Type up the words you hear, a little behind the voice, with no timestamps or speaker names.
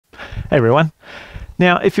Hey everyone.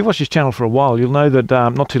 Now, if you've watched this channel for a while, you'll know that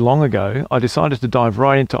not too long ago, I decided to dive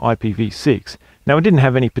right into IPv6. Now, I didn't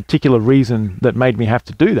have any particular reason that made me have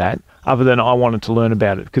to do that, other than I wanted to learn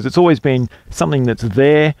about it, because it's always been something that's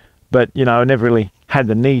there, but, you know, I never really had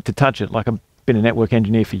the need to touch it. Like, I've been a network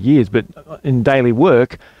engineer for years, but in daily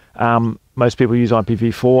work, most people use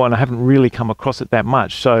IPv4, and I haven't really come across it that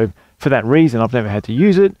much. So, for that reason, I've never had to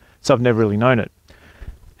use it, so I've never really known it.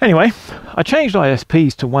 Anyway, I changed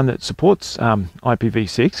ISPs to one that supports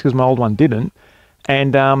IPv6 because my old one didn't,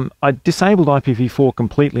 and I disabled IPv4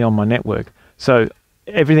 completely on my network. So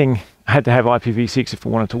everything had to have IPv6 if it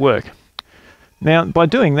wanted to work. Now, by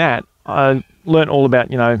doing that, I learned all about,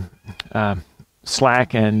 you know,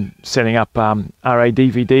 Slack and setting up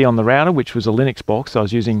RADVD on the router, which was a Linux box. So I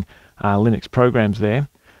was using Linux programs there.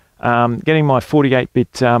 Getting my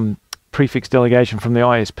 48-bit prefix delegation from the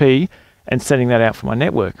ISP, and setting that out for my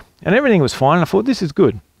network. And everything was fine. I thought, this is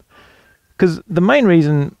good. Because the main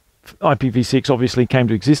reason IPv6 obviously came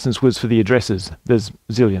to existence was for the addresses. There's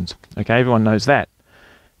zillions. Okay, everyone knows that.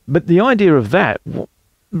 But the idea of that,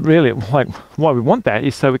 really, like, why we want that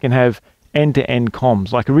is so we can have end-to-end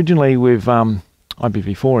comms. Like originally with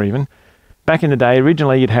IPv4 even, back in the day,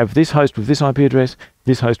 originally you'd have this host with this IP address,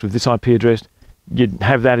 this host with this IP address. You'd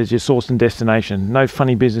have that as your source and destination. No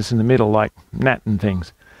funny business in the middle like NAT and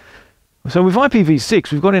things. So with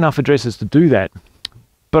IPv6, we've got enough addresses to do that,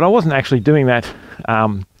 but I wasn't actually doing that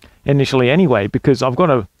initially anyway, because I've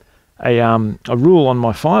got a rule on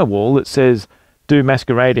my firewall that says do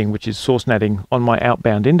masquerading, which is source natting, on my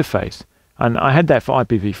outbound interface. And I had that for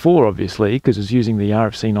IPv4, obviously, because it's using the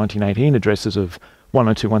RFC 1918 addresses of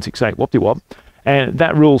 192.168 whoop-de-wop, and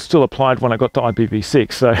that rule still applied when I got to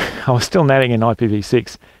IPv6, so I was still natting in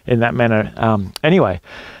IPv6 in that manner anyway.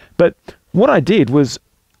 But what I did was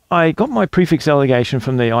I got my prefix delegation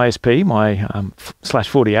from the ISP, my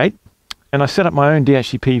 /48, and I set up my own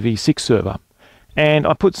DHCP-v6 server. And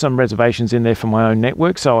I put some reservations in there for my own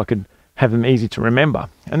network so I could have them easy to remember.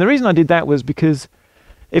 And the reason I did that was because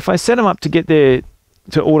if I set them up to get to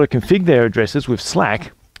auto-config their addresses with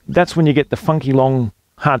Slack, that's when you get the funky, long,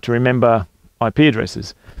 hard-to-remember IP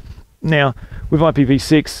addresses. Now, with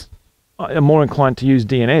IPv6, I'm more inclined to use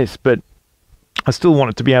DNS, but I still want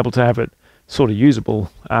it to be able to have it sort of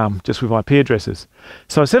usable just with IP addresses.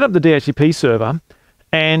 So I set up the DHCP server,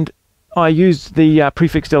 and I used the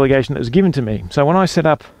prefix delegation that was given to me. So when I set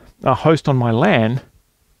up a host on my LAN,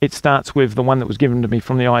 it starts with the one that was given to me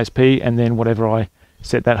from the ISP, and then whatever I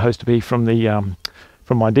set that host to be from the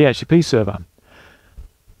from my DHCP server.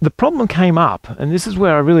 The problem came up, and this is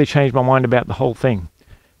where I really changed my mind about the whole thing,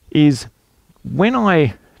 is when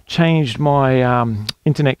I changed my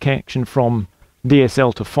internet connection from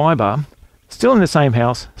DSL to fiber, still in the same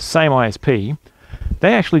house, same ISP,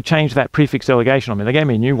 they actually changed that prefix delegation on me. They gave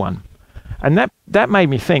me a new one. And that made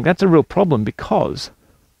me think that's a real problem, because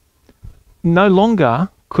no longer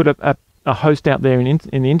could a host out there in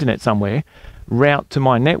the internet somewhere route to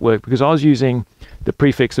my network, because I was using the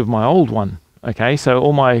prefix of my old one. Okay, so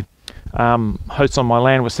all my hosts on my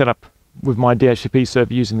LAN were set up with my DHCP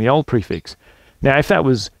server using the old prefix. Now, if that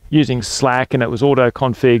was using Slack and it was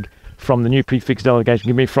auto-config from the new prefix delegation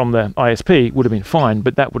given me from the ISP, it would have been fine,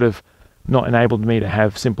 but that would have not enabled me to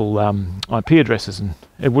have simple IP addresses, and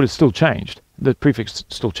it would have still changed. The prefix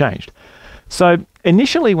still changed. So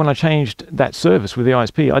initially when I changed that service with the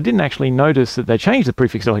ISP, I didn't actually notice that they changed the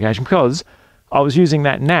prefix delegation, because I was using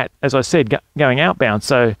that NAT, as I said, going outbound.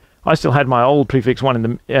 So I still had my old prefix one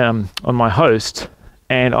in the, on my host,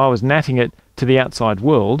 and I was natting it to the outside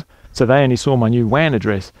world, so they only saw my new WAN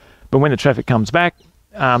address. But when the traffic comes back,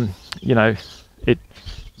 you know, it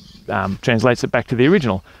translates it back to the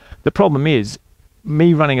original. The problem is,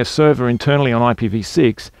 me running a server internally on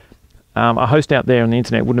IPv6, a host out there on the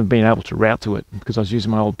internet wouldn't have been able to route to it because I was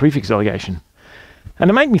using my old prefix delegation. And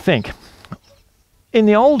it made me think, in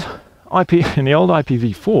the old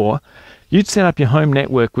IPv4, you'd set up your home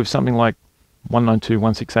network with something like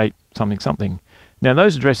 192.168 something something. Now,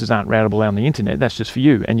 those addresses aren't routable on the internet. That's just for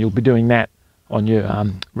you, and you'll be doing that on your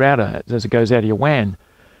router as it goes out of your WAN.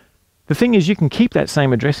 The thing is, you can keep that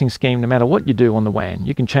same addressing scheme no matter what you do on the WAN.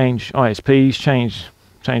 You can change ISPs, change,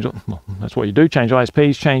 well, that's what you do, change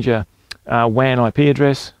ISPs, change your WAN IP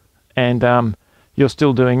address, and you're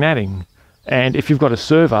still doing natting. And if you've got a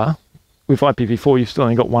server with IPv4, you've still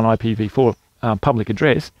only got one IPv4 public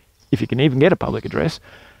address, if you can even get a public address.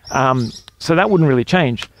 So that wouldn't really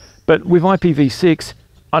change. But with IPv6,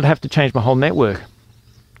 I'd have to change my whole network.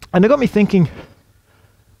 And it got me thinking,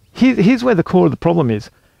 here's where the core of the problem is.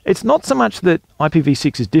 It's not so much that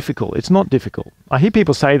IPv6 is difficult. It's not difficult. I hear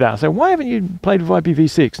people say that. I say, why haven't you played with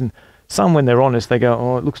IPv6? And Some, when they're honest, they go,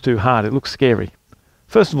 oh, it looks too hard, it looks scary.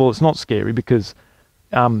 First of all, it's not scary because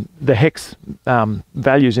the hex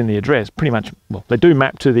values in the address pretty much, well, they do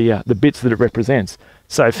map to the bits that it represents.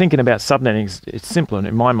 So thinking about subnetting, it's simpler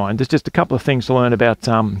in my mind. There's just a couple of things to learn about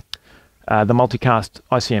the multicast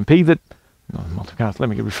ICMP let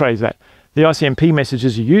me rephrase that. The ICMP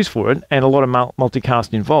messages you use for it, and a lot of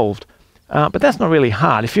multicast involved. But that's not really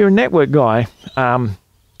hard. If you're a network guy,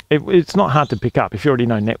 it's not hard to pick up if you already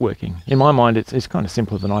know networking. In my mind, it's kind of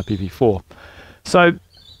simpler than IPv4. So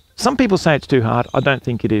some people say it's too hard. I don't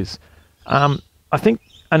think it is. I think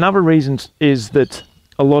another reason is that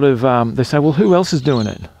a lot of, they say, well, who else is doing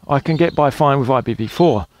it? I can get by fine with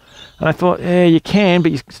IPv4. And I thought, yeah, you can,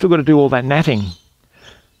 but you still got to do all that natting.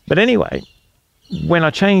 But anyway, when I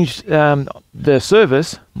changed the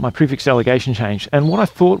service, my prefix delegation changed. And what I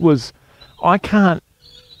thought was, I can't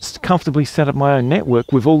comfortably set up my own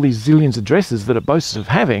network with all these zillions of addresses that it boasts of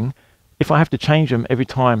having if I have to change them every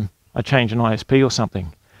time I change an ISP or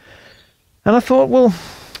something. And I thought, well,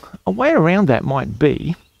 a way around that might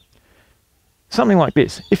be something like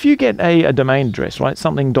this. If you get a domain address, right,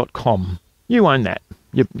 something.com, you own that.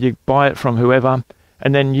 You buy it from whoever,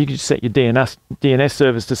 and then you can set your DNS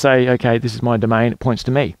service to say, okay, this is my domain, it points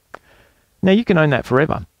to me. Now you can own that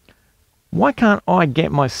forever. Why can't I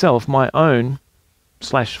get myself my own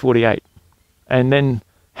 /48 and then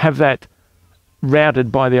have that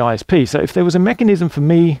routed by the ISP? So if there was a mechanism for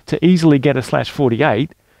me to easily get a /48,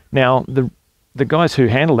 now the guys who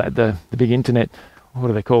handle that, the big internet, what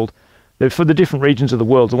are they called? They're for the different regions of the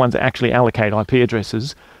world, the ones that actually allocate IP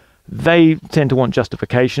addresses, they tend to want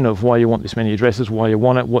justification of why you want this many addresses, why you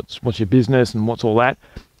want it, what's your business, and what's all that.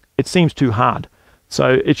 It seems too hard.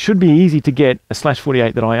 So it should be easy to get a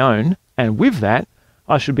 /48 that I own, and with that,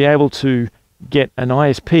 I should be able to get an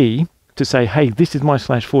ISP to say, hey, this is my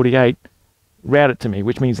 /48, route it to me,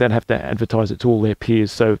 which means they'd have to advertise it to all their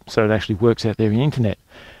peers so it actually works out there in the internet.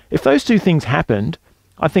 If those two things happened,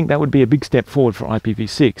 I think that would be a big step forward for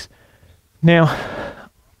IPv6. Now,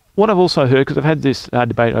 what I've also heard, because I've had this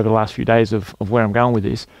debate over the last few days of where I'm going with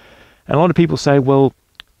this, and a lot of people say, well,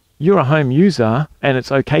 you're a home user and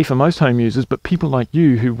it's okay for most home users, but people like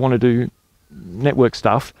you who want to do network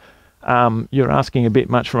stuff, you're asking a bit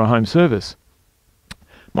much for a home service.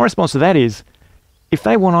 My response to that is, if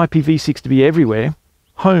they want IPv6 to be everywhere,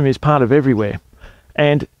 home is part of everywhere.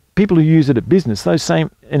 And people who use it at business, those same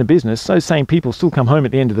people still come home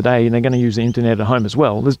at the end of the day and they're going to use the internet at home as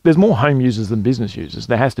well. There's more home users than business users.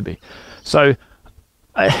 There has to be. So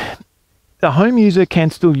the home user can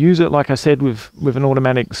still use it, like I said, with an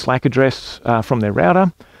automatic Slack address from their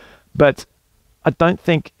router, but I don't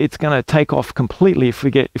think it's going to take off completely if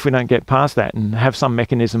we don't get past that and have some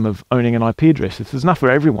mechanism of owning an IP address. If there's enough for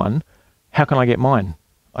everyone, how can I get mine?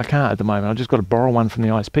 I can't at the moment. I've just got to borrow one from the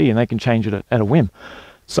ISP and they can change it at a whim.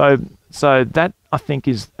 So that, I think,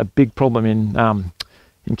 is a big problem in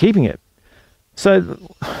keeping it. So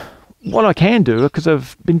what I can do, because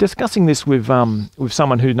I've been discussing this with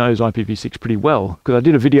someone who knows IPv6 pretty well, because I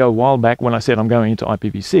did a video a while back when I said I'm going into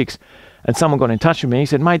IPv6, and someone got in touch with me. He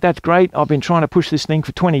said, mate, that's great. I've been trying to push this thing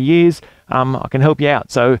for 20 years. I can help you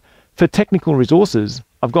out. So for technical resources,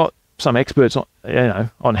 I've got some experts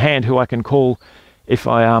on hand who I can call if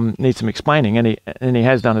I need some explaining, and he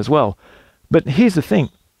has done as well. But here's the thing.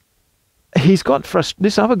 He's got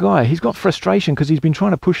this other guy, he's got frustration because he's been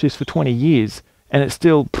trying to push this for 20 years, and it's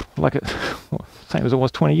still same as it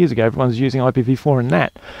was 20 years ago. Everyone's using IPv4 and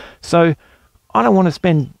NAT. So I don't want to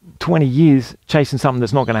spend 20 years chasing something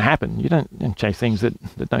that's not going to happen. You don't chase things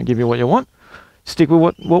that don't give you what you want. Stick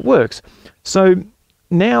with what works. So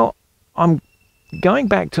now I'm going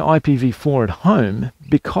back to IPv4 at home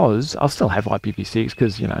because I'll still have IPv6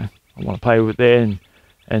 because, I want to play with it there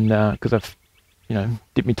and because I've,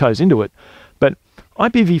 dipped my toes into it. But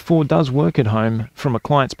IPv4 does work at home from a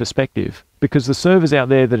client's perspective because the servers out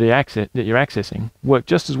there that you're accessing work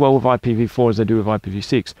just as well with IPv4 as they do with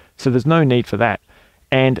IPv6. So there's no need for that.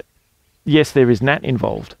 And yes, there is NAT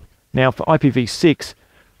involved. Now for IPv6,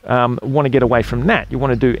 want to get away from NAT. You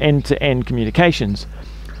want to do end-to-end communications.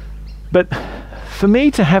 But for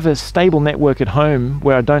me to have a stable network at home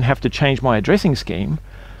where I don't have to change my addressing scheme,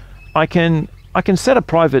 I can set a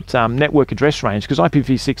private network address range because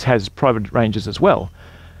IPv6 has private ranges as well.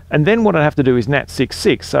 And then what I'd have to do is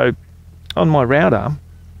NAT66. So on my router,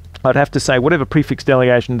 I'd have to say whatever prefix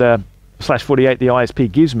delegation the /48 the ISP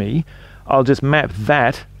gives me, I'll just map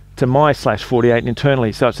that to my /48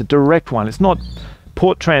 internally. So it's a direct one. It's not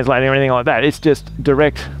port translating or anything like that. It's just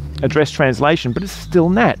direct address translation, but it's still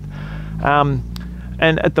NAT.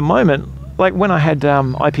 And at the moment, like when I had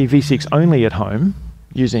IPv6 only at home,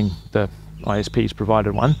 using the ISP's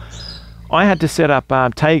provided one, I had to set up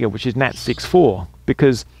Tega, which is NAT 6.4,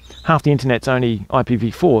 because half the internet's only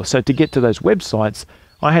IPv4. So to get to those websites,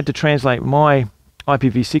 I had to translate my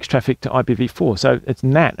IPv6 traffic to IPv4. So it's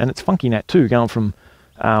NAT, and it's funky NAT too, going from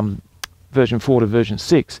version 4 to version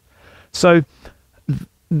 6. So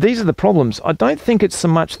these are the problems. I don't think it's so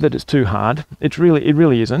much that it's too hard. It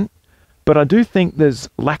really isn't. But I do think there's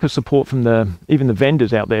lack of support from even the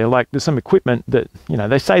vendors out there. Like there's some equipment that, you know,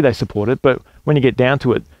 they say they support it, but when you get down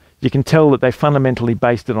to it, you can tell that they fundamentally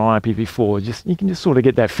based it on IPv4. You can just sort of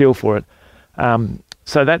get that feel for it.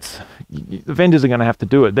 So the vendors are going to have to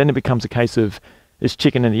do it. Then it becomes a case of it's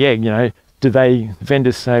chicken and the egg. You know,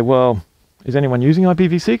 vendors say, well, is anyone using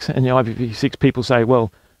IPv6? And the IPv6 people say,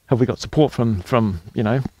 well, have we got support from you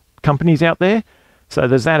know, companies out there? So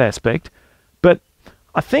there's that aspect. But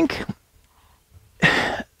I think,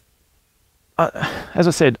 as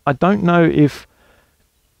I said, I don't know if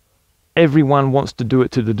everyone wants to do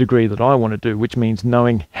it to the degree that I want to do, which means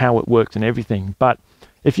knowing how it works and everything. But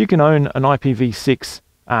if you can own an IPv6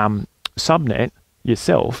 subnet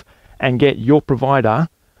yourself and get your provider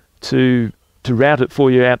to route it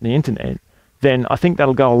for you out in the internet, then I think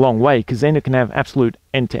that'll go a long way, because then it can have absolute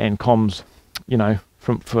end-to-end comms, you know,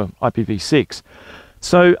 for IPv6.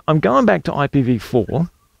 So I'm going back to IPv4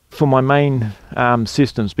 for my main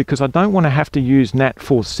systems, because I don't want to have to use NAT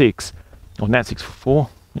 4.6 or NAT 6.4,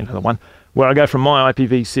 you know, the one where I go from my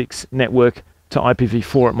IPv6 network to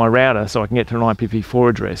IPv4 at my router so I can get to an IPv4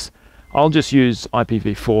 address. I'll just use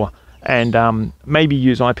IPv4 and maybe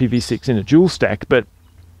use IPv6 in a dual stack, but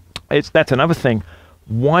that's another thing.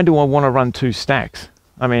 Why do I want to run 2 stacks?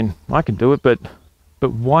 I mean, I can do it, but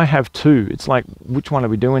why have 2? It's like, which one are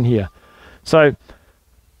we doing here? So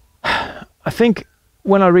I think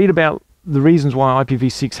when I read about the reasons why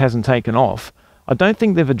IPv6 hasn't taken off, I don't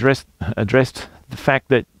think they've addressed the fact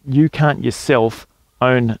that you can't yourself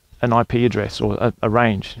own an IP address or a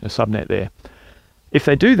range, a subnet there. If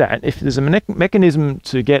they do that, if there's a mechanism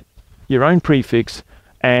to get your own prefix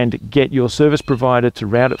and get your service provider to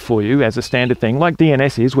route it for you as a standard thing, like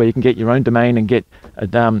DNS is, where you can get your own domain and get a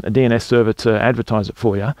DNS server to advertise it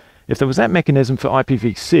for you. If there was that mechanism for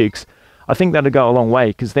IPv6, I think that'd go a long way,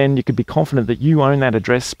 because then you could be confident that you own that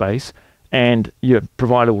address space and your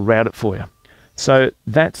provider will route it for you. So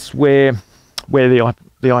that's where the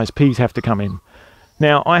ISPs have to come in.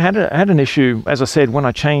 Now, I had an issue, as I said, when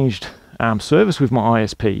I changed service with my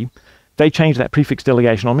ISP. They changed that prefix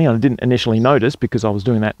delegation on me, and I didn't initially notice because I was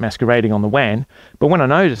doing that masquerading on the WAN. But when I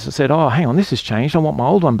noticed, I said, oh, hang on, this has changed. I want my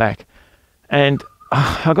old one back. And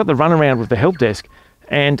I got the runaround with the help desk.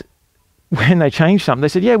 And when they changed something, they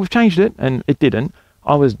said, yeah, we've changed it. And it didn't.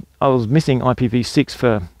 I was missing IPv6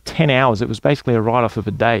 for 10 hours. It was basically a write-off of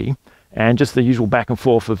a day. And just the usual back and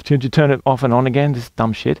forth of, did you turn it off and on again? This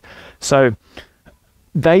dumb shit. So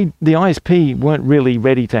the ISP weren't really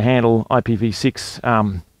ready to handle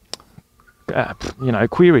IPv6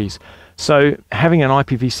 queries. So having an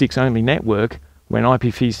IPv6 only network, when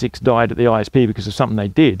IPv6 died at the ISP because of something they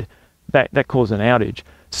did, that caused an outage.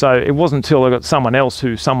 So it wasn't until I got someone else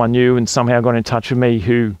who someone knew and somehow got in touch with me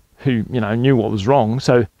who knew what was wrong.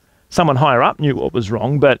 So someone higher up knew what was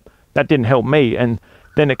wrong, but that didn't help me. And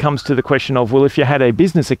then it comes to the question of, well, if you had a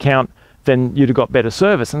business account, then you'd have got better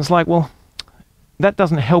service. And it's like, well, that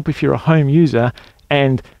doesn't help if you're a home user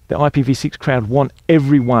and the IPv6 crowd want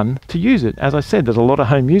everyone to use it. As I said, there's a lot of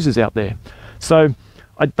home users out there. So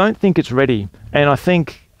I don't think it's ready. And I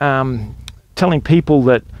think telling people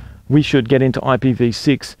that we should get into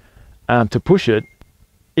IPv6 to push it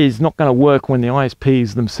is not going to work when the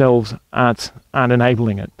ISPs themselves aren't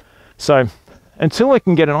enabling it. So until I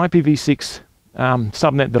can get an IPv6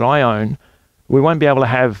 subnet that I own, I won't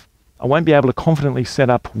be able to confidently set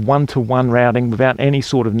up one-to-one routing without any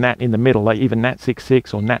sort of NAT in the middle, like even NAT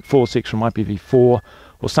 6.6 or NAT 4.6 from IPv4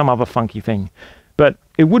 or some other funky thing. But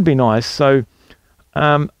it would be nice. So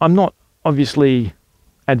I'm not obviously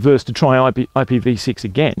adverse to try IPv6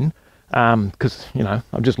 again, because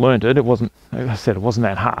I've just learned it. It wasn't, as I said, it wasn't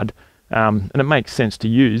that hard, and it makes sense to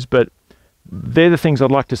use. But they're the things I'd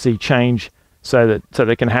like to see change so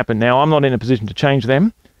they can happen. Now, I'm not in a position to change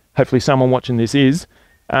them. Hopefully someone watching this is.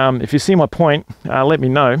 If you see my point, let me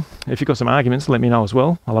know. If you've got some arguments, let me know as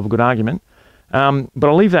well. I love a good argument. But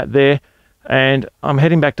I'll leave that there. And I'm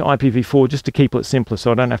heading back to IPv4 just to keep it simpler,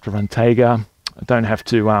 so I don't have to run Tega. I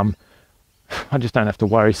just don't have to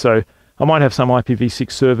worry. So I might have some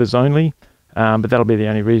IPv6 servers only, but that'll be the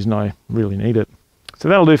only reason I really need it. So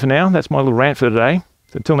that'll do for now. That's my little rant for today.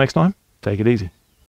 So until next time, take it easy.